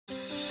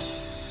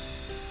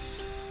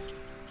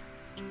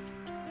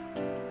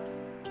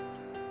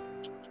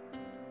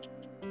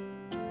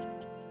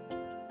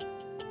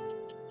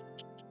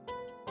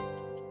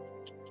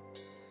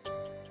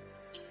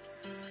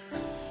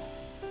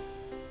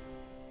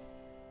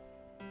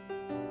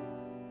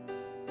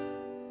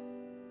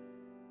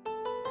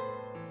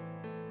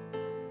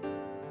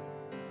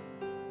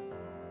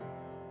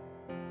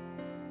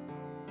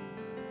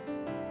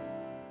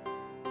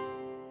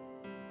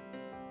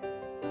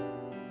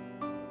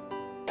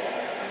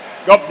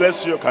God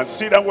bless you. You can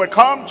sit and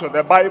welcome to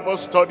the Bible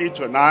study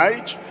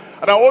tonight.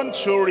 And I want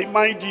to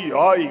remind you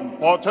how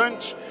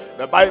important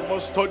the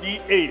Bible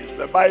study is.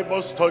 The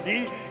Bible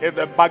study is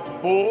the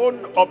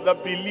backbone of the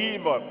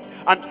believer.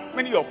 And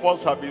many of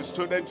us have been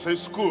students in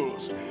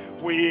schools.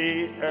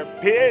 We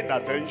paid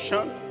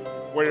attention.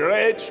 We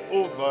read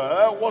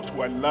over what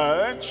we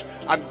learned,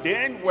 and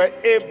then we're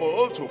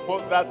able to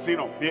put that thing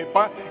on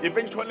paper.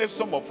 Eventually,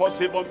 some of us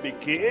even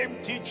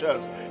became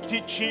teachers,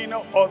 teaching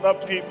other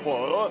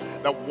people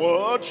the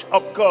word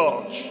of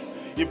God.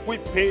 If we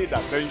paid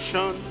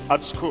attention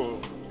at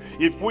school,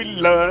 if we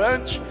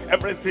learned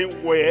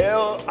everything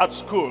well at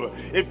school,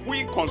 if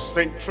we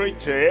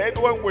concentrated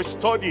when we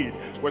studied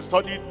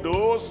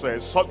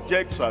those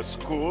subjects at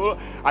school,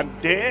 and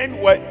then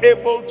we're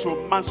able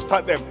to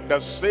master them, the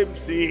same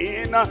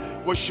thing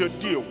we should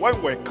do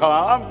when we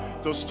come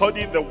to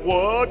study the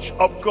word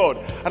of God.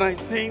 And I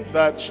think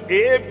that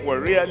if we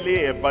really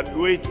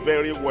evaluate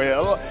very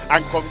well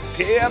and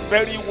compare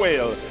very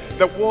well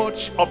the word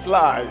of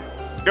life,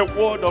 the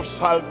word of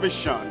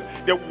salvation,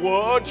 the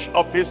word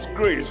of his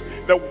grace,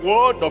 the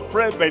word of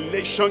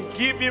revelation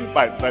given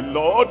by the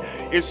Lord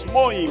is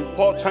more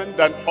important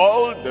than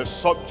all the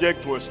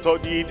subjects we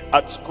studied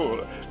at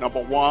school.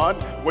 Number one,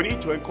 we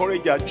need to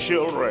encourage our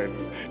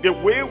children. The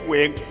way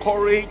we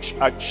encourage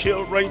our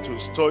children to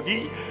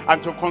study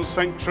and to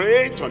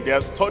concentrate on their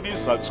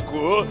studies at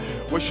school,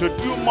 we should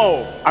do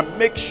more and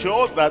make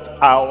sure that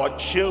our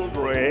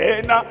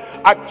children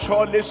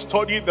actually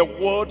study the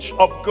word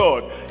of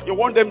God. You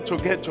want them to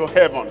get to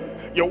heaven.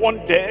 You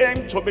want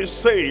them to be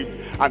saved.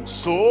 And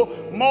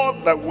so, more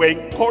than we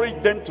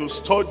encourage them to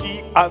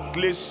study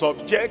earthly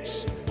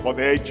subjects for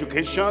their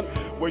education,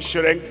 we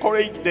should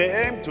encourage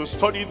them to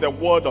study the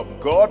word of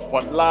God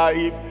for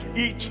life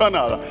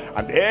eternal.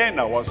 And then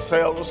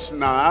ourselves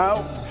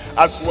now,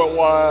 as we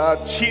were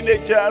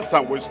teenagers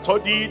and we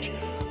studied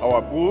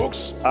our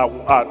books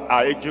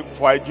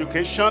for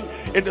education,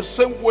 in the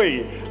same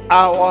way,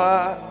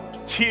 our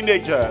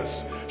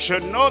teenagers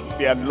should not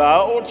be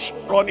allowed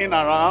running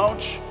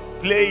around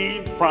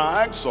playing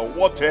pranks or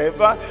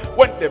whatever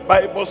when the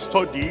Bible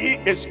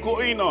study is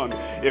going on.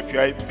 If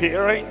you're a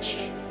parent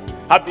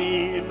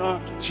having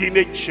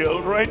teenage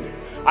children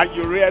and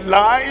you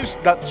realize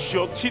that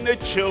your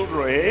teenage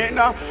children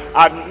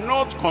are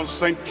not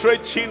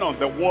concentrating on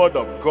the word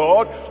of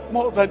God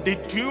more than they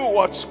do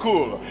at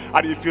school,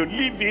 and if you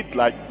leave it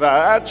like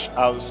that,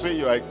 I'll say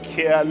you're a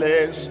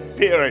careless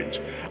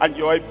parent. And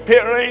you're a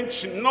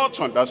parent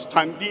not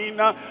understanding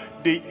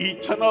the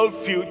eternal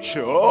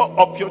future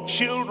of your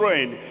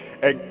children.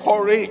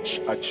 Encourage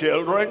our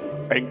children,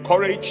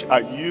 encourage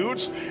our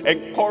youths,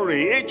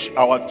 encourage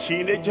our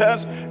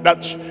teenagers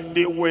that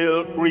they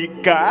will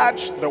regard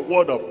the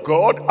word of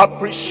God,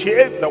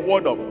 appreciate the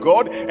word of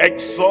God,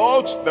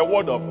 exalt the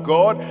word of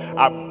God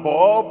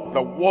above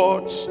the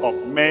words of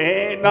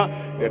men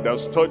that are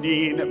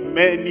studying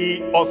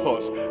many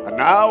authors. And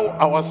now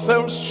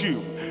ourselves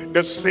too,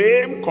 the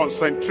same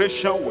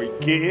concentration we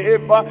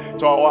gave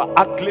to our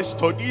earthly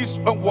studies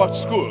when we were at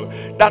school,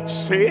 that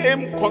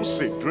same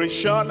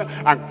consideration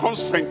and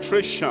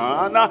concentration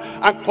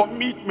and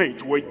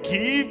commitment we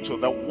give to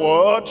the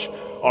word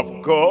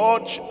of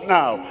God.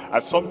 Now,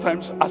 I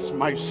sometimes ask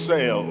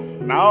myself,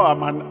 now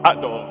I'm an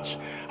adult,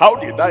 how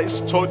did I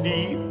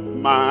study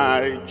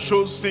my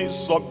chosen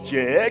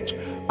subject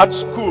at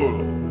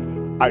school?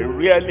 I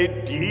really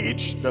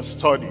did the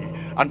study.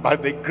 And by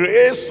the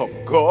grace of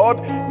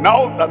God,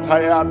 now that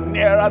I am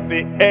nearer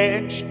the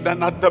end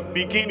than at the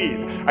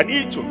beginning, I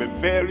need to be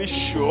very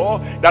sure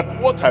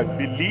that what I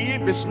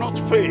believe is not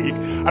fake.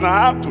 And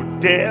I have to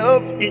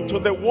delve into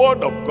the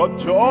word of God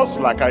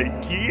just like I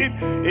did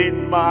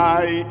in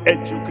my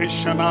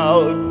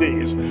educational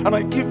days. And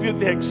I give you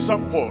the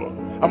example.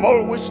 I'm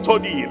always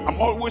studying, I'm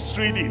always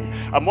reading,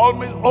 I'm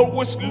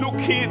always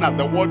looking at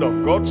the word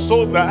of God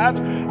so that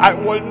I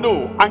will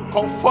know and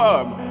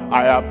confirm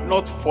I have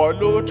not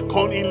followed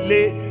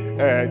cunningly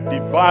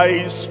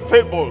devised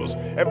fables.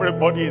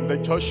 Everybody in the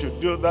church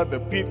should do that. The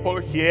people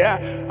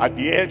here at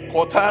the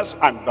headquarters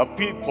and the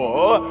people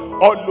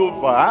all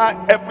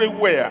over,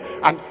 everywhere.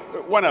 And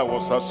when I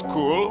was at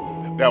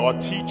school, there were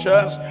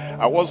teachers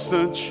I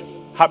wasn't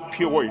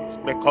happy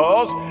with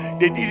because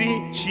they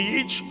didn't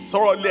teach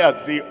thoroughly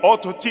as they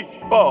ought to teach,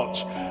 but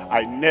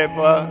I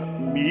never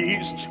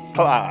missed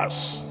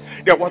class.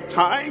 There were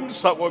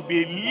times I would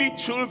be a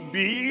little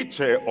bit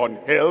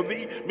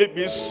unhealthy,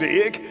 maybe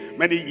sick,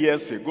 many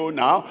years ago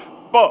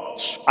now,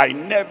 but I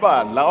never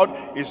allowed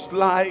a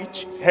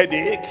slight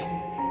headache,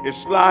 a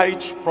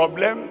slight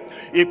problem,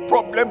 a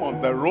problem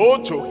on the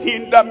road to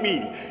hinder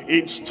me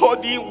in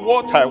studying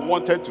what I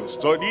wanted to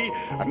study.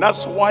 And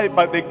that's why,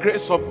 by the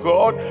grace of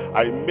God,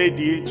 I made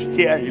it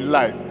here in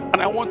life.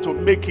 And I want to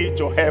make it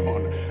to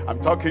heaven. I'm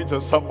talking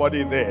to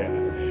somebody there.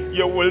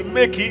 You will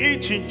make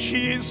it in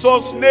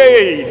Jesus'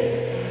 name.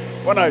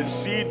 When I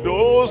see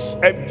those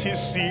empty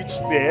seats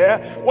there,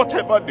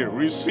 whatever the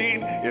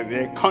reason, is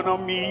the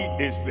economy,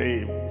 is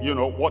the you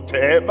know,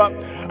 whatever.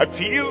 I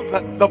feel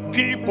that the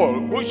people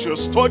who should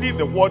study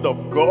the word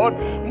of God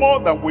more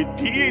than we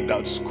did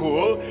at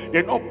school,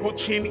 they're not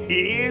putting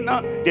in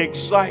the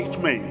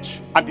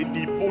excitement and the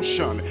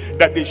devotion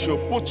that they should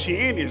put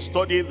in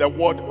studying the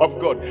word of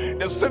God.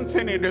 The same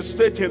thing in the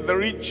state, in the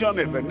region,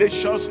 in the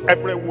nations,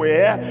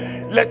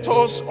 everywhere. Let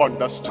us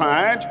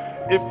understand,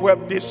 if we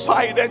have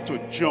decided to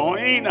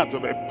join and to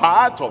be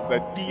part of the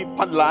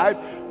deeper life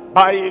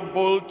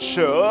Bible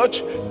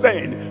church,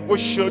 then we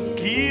should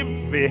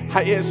give the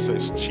highest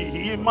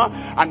esteem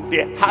and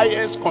the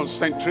highest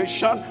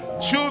concentration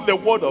to the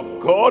word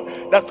of God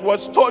that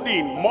was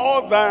studying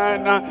more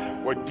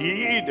than we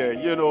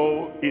did, you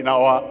know, in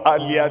our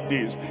earlier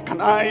days.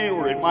 Can I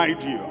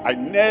remind you, I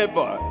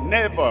never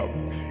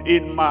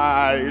in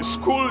my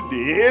school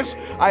days,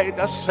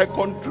 either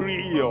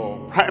secondary or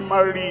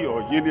primary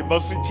or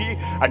university,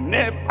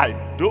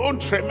 I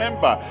don't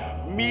remember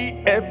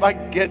me ever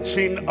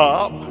getting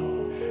up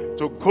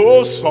to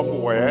go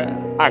somewhere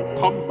and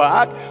come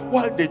back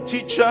while the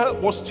teacher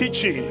was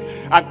teaching.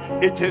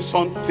 And it is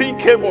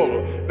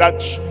unthinkable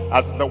that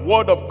as the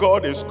word of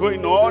God is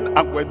going on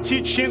and we're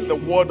teaching the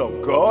word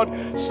of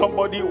God,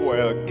 somebody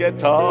will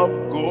get up,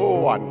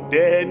 go, and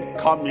then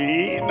come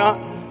in.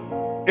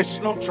 It's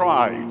not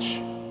right.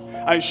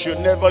 I should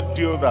never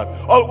do that.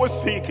 Always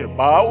think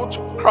about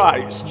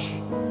Christ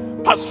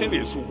passing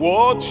his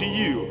word to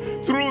you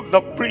through the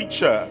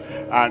preacher,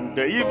 and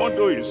even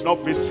though he's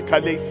not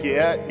physically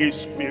here, he's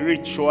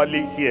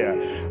spiritually here.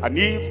 And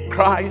if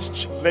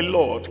Christ the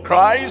Lord,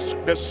 Christ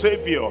the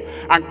Savior,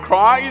 and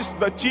Christ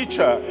the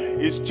teacher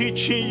is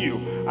teaching you,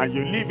 and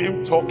you leave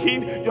him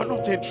talking, you're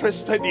not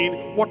interested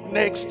in what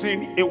next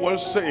thing he will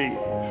say,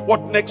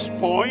 what next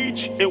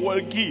point it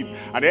will give.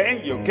 And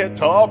then you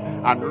get up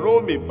and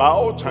roam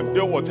about and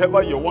do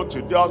whatever you want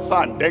to do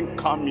outside and then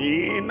come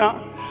in.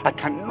 I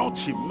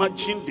cannot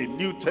imagine the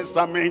New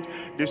Testament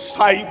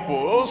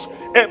disciples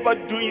ever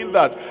doing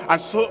that. And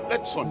so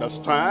let's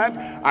understand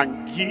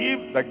and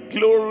give the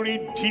glory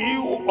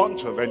due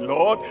unto the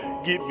Lord.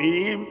 Give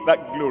him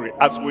that glory.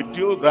 As we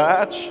do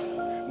that,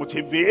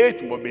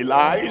 motivate,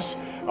 mobilize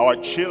our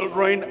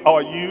children,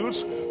 our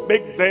youths,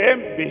 make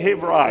them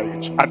behave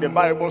right at the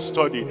Bible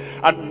study.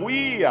 And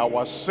we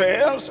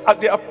ourselves, as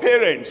their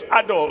parents,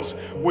 adults,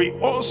 we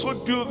also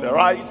do the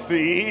right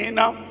thing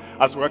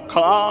as we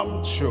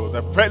come to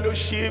the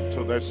fellowship,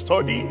 to the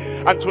study,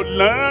 and to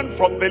learn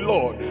from the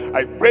Lord.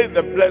 I pray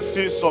the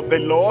blessings of the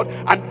Lord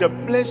and the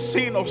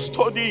blessing of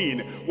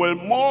studying will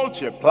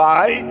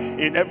multiply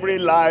in every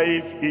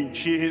life in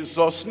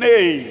Jesus'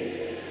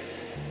 name.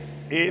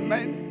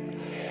 Amen.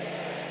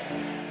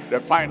 The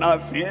final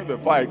thing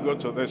before I go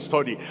to the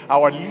study,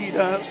 our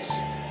leaders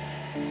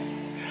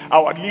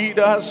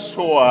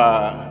who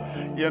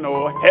are, you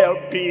know,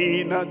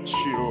 helping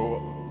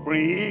to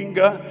bring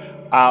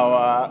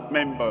our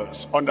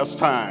members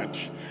understand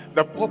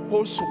the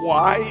purpose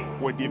why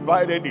we're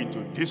divided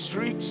into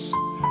districts,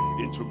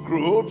 into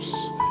groups,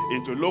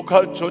 into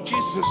local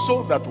churches,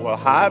 so that we'll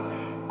have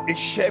a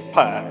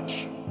shepherd,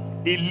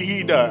 a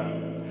leader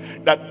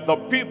that the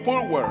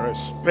people will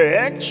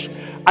respect,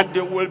 and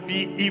they will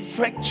be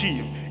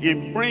effective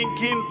in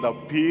bringing the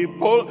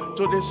people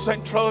to the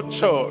central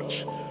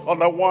church.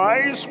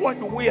 Otherwise, why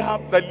do we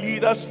have the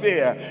leaders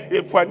there?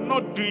 If we're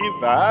not doing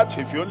that,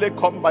 if you only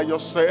come by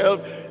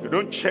yourself, you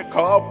don't check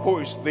up who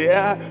is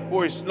there,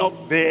 who is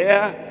not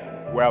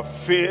there, we have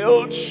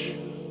failed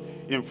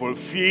in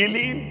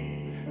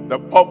fulfilling the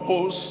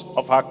purpose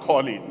of our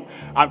calling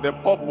and the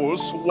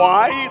purpose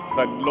why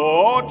the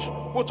Lord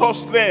put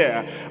us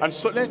there. And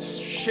so let's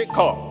shake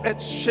up,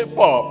 let's shape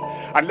up,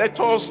 and let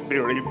us be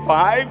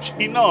revived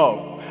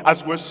enough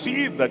as we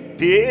see the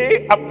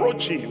day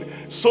approaching,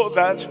 so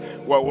that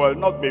we will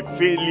not be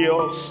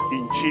failures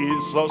in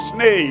Jesus'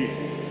 name.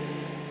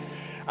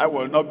 I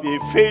will not be a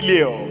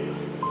failure.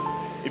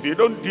 If you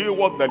don't do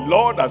what the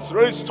Lord has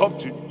raised up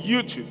to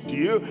you to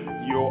do,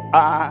 you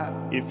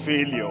are a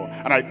failure.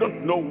 And I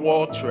don't know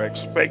what you're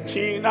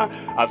expecting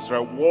as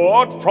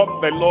reward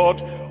from the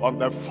Lord on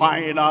the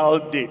final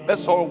day.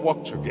 Let's all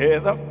work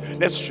together.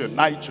 Let's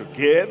unite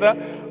together.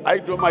 I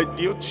do my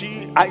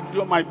duty. I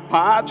do my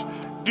part.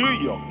 Do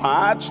your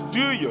part.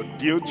 Do your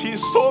duty,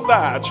 so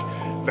that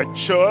the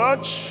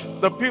church,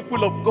 the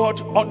people of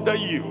God under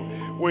you,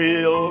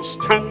 will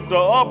stand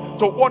up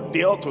to what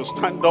they ought to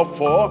stand up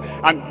for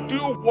and do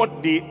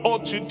what they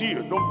ought to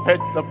do. Don't pet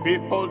the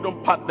people,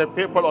 don't pat the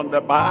people on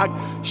the back.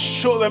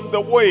 Show them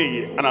the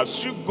way. And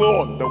as you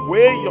go on the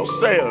way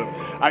yourself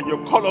and you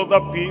call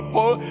other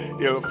people,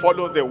 they'll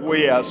follow the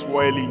way as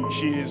well in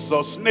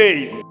Jesus'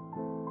 name.